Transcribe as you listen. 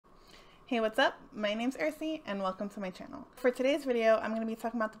Hey, what's up? My name's Ercy and welcome to my channel. For today's video, I'm going to be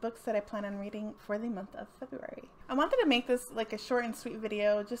talking about the books that I plan on reading for the month of February. I wanted to make this like a short and sweet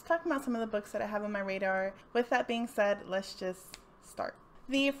video, just talking about some of the books that I have on my radar. With that being said, let's just start.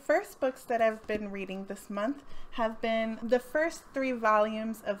 The first books that I've been reading this month have been the first 3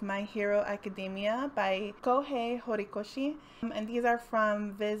 volumes of My Hero Academia by Kohei Horikoshi. And these are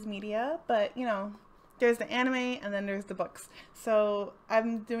from Viz Media, but you know, there's the anime and then there's the books. So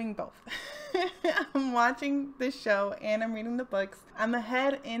I'm doing both. I'm watching the show and I'm reading the books. I'm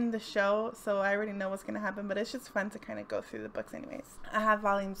ahead in the show, so I already know what's going to happen, but it's just fun to kind of go through the books anyways. I have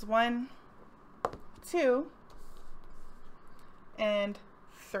volumes 1, 2, and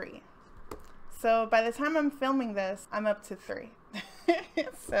 3. So by the time I'm filming this, I'm up to 3.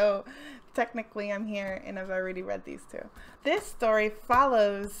 So technically I'm here and I've already read these 2. This story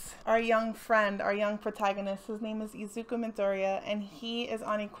follows our young friend, our young protagonist. His name is Izuku Midoriya, and he is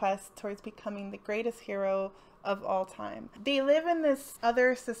on a quest towards becoming the greatest hero of all time. They live in this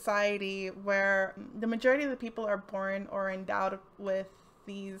other society where the majority of the people are born or endowed with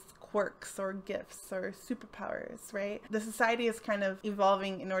these quirks or gifts or superpowers, right? The society is kind of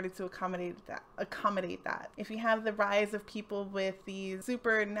evolving in order to accommodate that. If you have the rise of people with these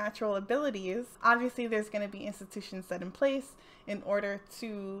supernatural abilities, obviously there's going to be institutions set in place in order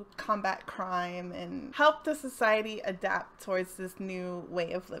to combat crime and help the society adapt towards this new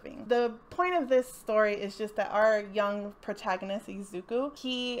way of living. The point of this story is just that our young protagonist, Izuku,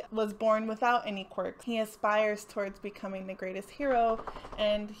 he was born without any quirks. He aspires towards becoming the greatest hero,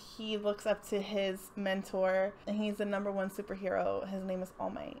 and he looks up to his mentor, and he's the #1 superhero. His name is All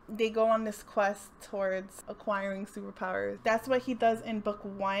Might. They go on this quest towards acquiring superpowers. That's what he does in book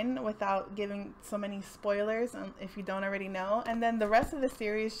 1 without giving so many spoilers if you don't already know. And then the rest of the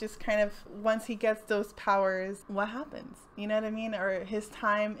series just kind of, once he gets those powers, what happens? You know what I mean? Or his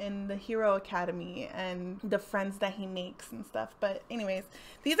time in the Hero Academy and the friends that he makes and stuff. But anyways,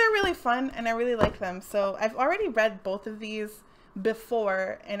 these are really fun and I really like them. So I've already read both of these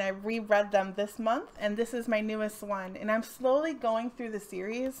before and I reread them this month, and this is my newest one, and I'm slowly going through the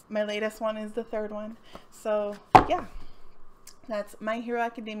series. My latest one is the 3rd one. So yeah, that's My Hero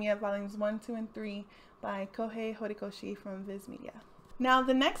Academia volumes 1, 2, and 3 by Kohei Horikoshi from Viz Media. Now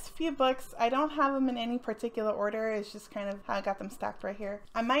the next few books, I don't have them in any particular order. It's just kind of how I got them stacked right here.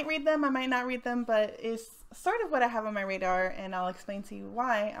 I might read them, I might not read them, but it's sort of what I have on my radar, and I'll explain to you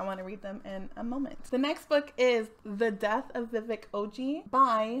why I want to read them in a moment. The next book is The Death of Vivek OG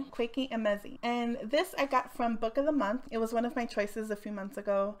by Akwaeke Emezi, and this I got from Book of the Month. It was one of my choices a few months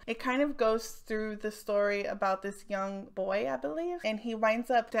ago. It kind of goes through the story about this young boy, I believe, and he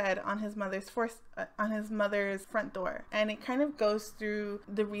winds up dead on his mother's front door, and it kind of goes through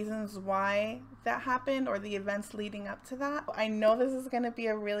the reasons why that happened or the events leading up to that. I know this is going to be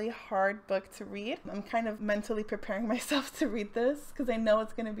a really hard book to read. I'm kind of mentally preparing myself to read this because I know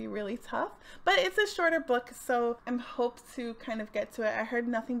it's going to be really tough, but it's a shorter book, so I'm hoped to kind of get to it. I heard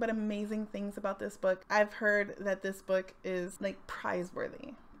nothing but amazing things about this book. I've heard that this book is like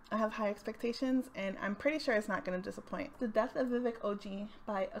prize-worthy. I have high expectations and I'm pretty sure it's not going to disappoint. The Death of Vivek OG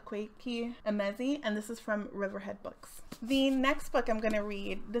by Akwaeke Emezi, and this is from Riverhead Books. The next book I'm going to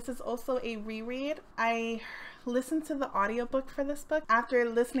read, this is also a reread. I listened to the audiobook for this book. After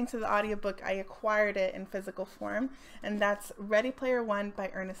listening to the audiobook, I acquired it in physical form, and that's Ready Player One by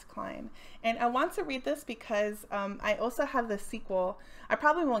Ernest, Cline. And I want to read this because I also have the sequel. I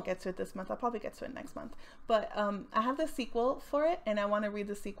probably won't get to it this month. I'll probably get to it next month. But I have the sequel for it, and I want to read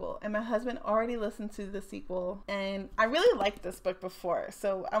the sequel. And my husband already listened to the sequel, and I really liked this book before.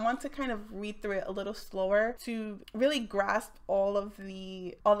 So I want to kind of read through it a little slower to really grasp all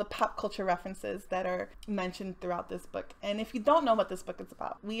the pop culture references that are mentioned throughout this book. And if you don't know what this book is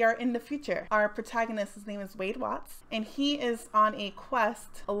about, we are in the future. Our protagonist, his name is Wade Watts, and he is on a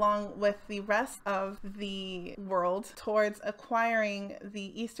quest along with the rest of the world towards acquiring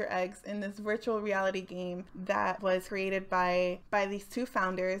the Easter eggs in this virtual reality game that was created by these 2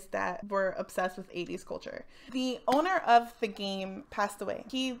 founders that were obsessed with 80s culture. The owner of the game passed away.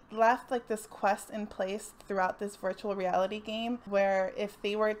 He left like this quest in place throughout this virtual reality game where if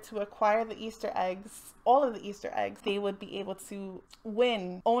they were to acquire the Easter eggs, all of the Easter eggs, they would be able to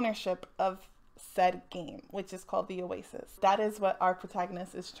win ownership of said game, which is called the Oasis. That is what our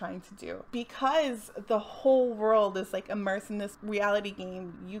protagonist is trying to do. Because the whole world is like immersed in this reality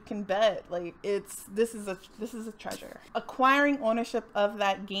game, you can bet like this is a treasure. Acquiring ownership of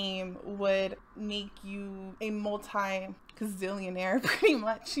that game would make you a multi gazillionaire pretty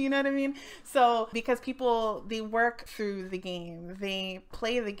much, you know what I mean? So because people, they work through the game, they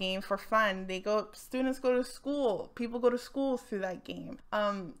play the game for fun, students go to school, people go to school through that game.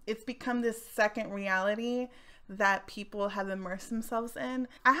 It's become this second reality that people have immersed themselves in.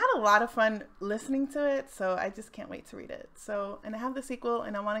 I had a lot of fun listening to it, so I just can't wait to read it. So, and I have the sequel,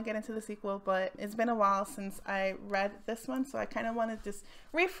 and I want to get into the sequel, but it's been a while since I read this one, so I kind of want to just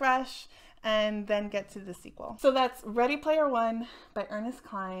refresh and then get to the sequel. So that's Ready Player One by Ernest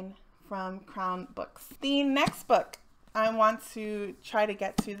Cline from Crown Books. The next book I want to try to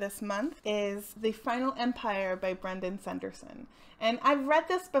get to this month is The Final Empire by Brendan Sanderson. And I've read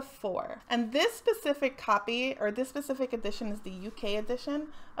this before. And this specific copy, or this specific edition, is the UK edition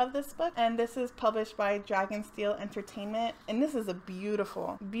of this book. And this is published by Dragonsteel Entertainment. And this is a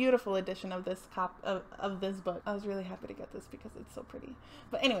beautiful, beautiful edition of this of this book. I was really happy to get this because it's so pretty.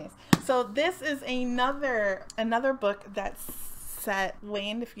 But anyways, so this is another book that's set way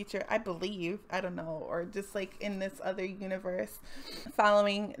in the future, I believe, I don't know, or just like in this other universe,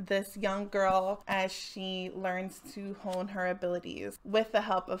 following this young girl as she learns to hone her abilities with the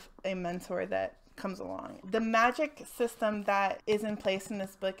help of a mentor that comes along. The magic system that is in place in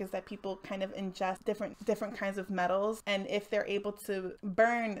this book is that people kind of ingest different kinds of metals, and if they're able to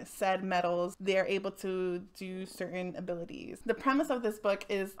burn said metals, they're able to do certain abilities. The premise of this book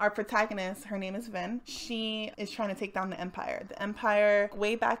is our protagonist, her name is Vin. She is trying to take down the Empire. The Empire,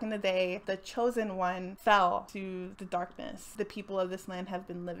 way back in the day, the Chosen One fell to the darkness. The people of this land have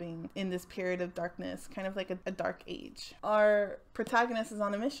been living in this period of darkness, kind of like a dark age. Our protagonist is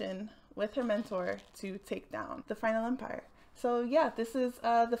on a mission with her mentor to take down the Final Empire. So yeah, this is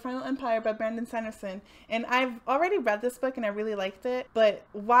The Final Empire by Brendan Sanderson. And I've already read this book and I really liked it. But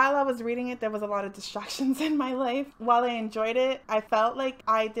while I was reading it, there was a lot of distractions in my life. While I enjoyed it, I felt like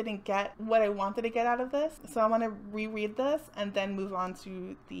I didn't get what I wanted to get out of this. So I want to reread this and then move on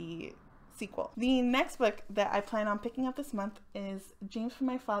to the sequel. The next book that I plan on picking up this month is Dreams from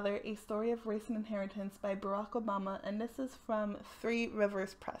My Father, A Story of Race and Inheritance by Barack Obama, and this is from Three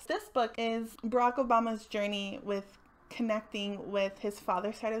Rivers Press. This book is Barack Obama's journey with connecting with his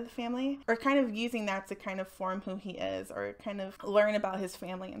father's side of the family, or kind of using that to kind of form who he is, or kind of learn about his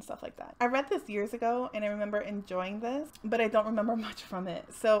family and stuff like that. I read this years ago and I remember enjoying this, but I don't remember much from it.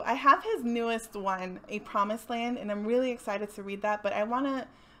 So I have his newest one, A Promised Land, and I'm really excited to read that, but I want to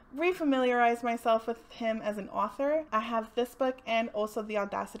refamiliarize myself with him as an author. I have this book and also The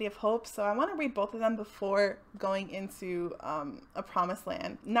Audacity of Hope, so I want to read both of them before going into A Promised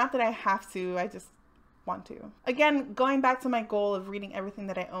Land. Not that I have to, I just want to. Again, going back to my goal of reading everything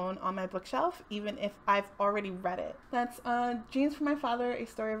that I own on my bookshelf, even if I've already read it. That's Dreams from My Father, A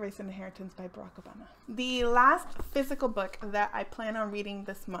Story of Race and Inheritance by Barack Obama. The last physical book that I plan on reading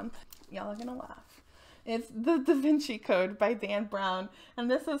this month, y'all are gonna laugh, it's The DaVinci Code by Dan Brown, and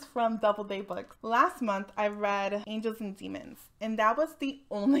this is from Doubleday Books. Last month, I read Angels and Demons, and that was the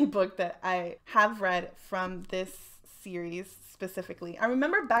only book that I have read from this series specifically. I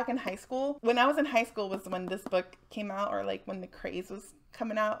remember back in high school, when I was in high school was when this book came out, or like when the craze was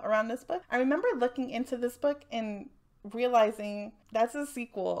coming out around this book. I remember looking into this book and realizing that's a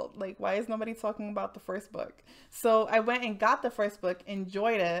sequel. Like, why is nobody talking about the first book? So I went and got the first book,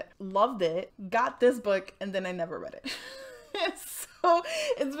 enjoyed it, loved it, got this book, and then I never read it. So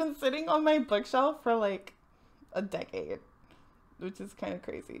it's been sitting on my bookshelf for like a decade, which is kind of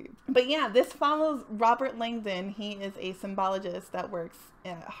crazy. But yeah, this follows Robert Langdon. He is a symbologist that works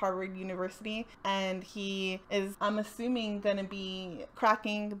at Harvard University, and he is, I'm assuming, gonna be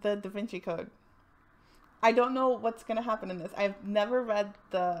cracking the Da Vinci Code. I don't know what's going to happen in this. I've never read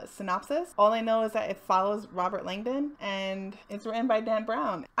the synopsis. All I know is that it follows Robert Langdon and it's written by Dan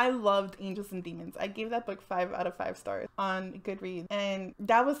Brown. I loved Angels and Demons. I gave that book 5 out of 5 stars on Goodreads. And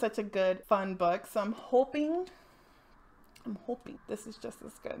that was such a good, fun book. So I'm hoping this is just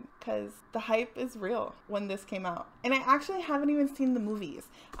as good, because the hype is real when this came out. And I actually haven't even seen the movies.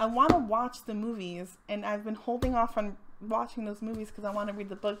 I want to watch the movies, and I've been holding off on watching those movies because I want to read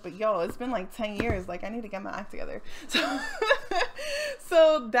the book. But yo, it's been like 10 years. Like, I need to get my act together.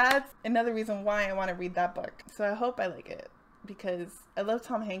 So that's another reason why I want to read that book. So I hope I like it, because I love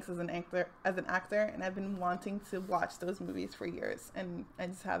Tom Hanks as an actor, and I've been wanting to watch those movies for years, and I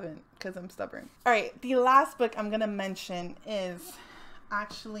just haven't because I'm stubborn. All right, the last book I'm gonna mention is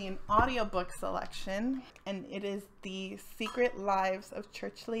actually an audiobook selection, and it is The Secret Lives of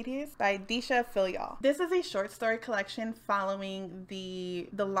Church Ladies by Deesha Philyaw. This is a short story collection following the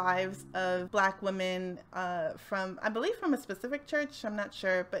lives of Black women from, I believe, from a specific church. I'm not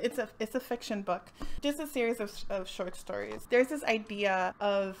sure, but it's a fiction book. Just a series of short stories. There's this idea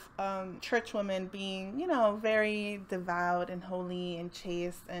of church women being, you know, very devout and holy and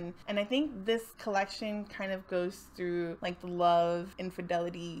chaste, and I think this collection kind of goes through like the love,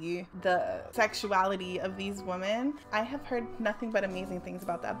 infidelity, the sexuality of these women. I have heard nothing but amazing things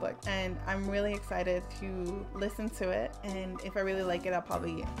about that book, and I'm really excited to listen to it, and if I really like it, I'll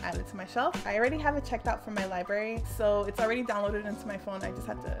probably add it to my shelf. I already have it checked out from my library, so it's already downloaded into my phone. I just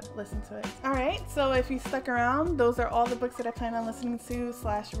have to listen to it. All right, so if you stuck around, those are all the books that I plan on listening to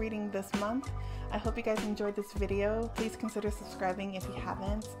 / reading this month. I hope you guys enjoyed this video. Please consider subscribing if you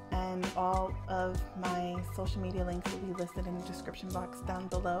haven't, and all of my social media links will be listed in the description box down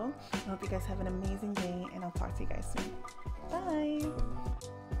below. I hope you guys have an amazing day, and I'll talk to you guys soon.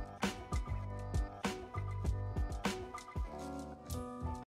 Bye!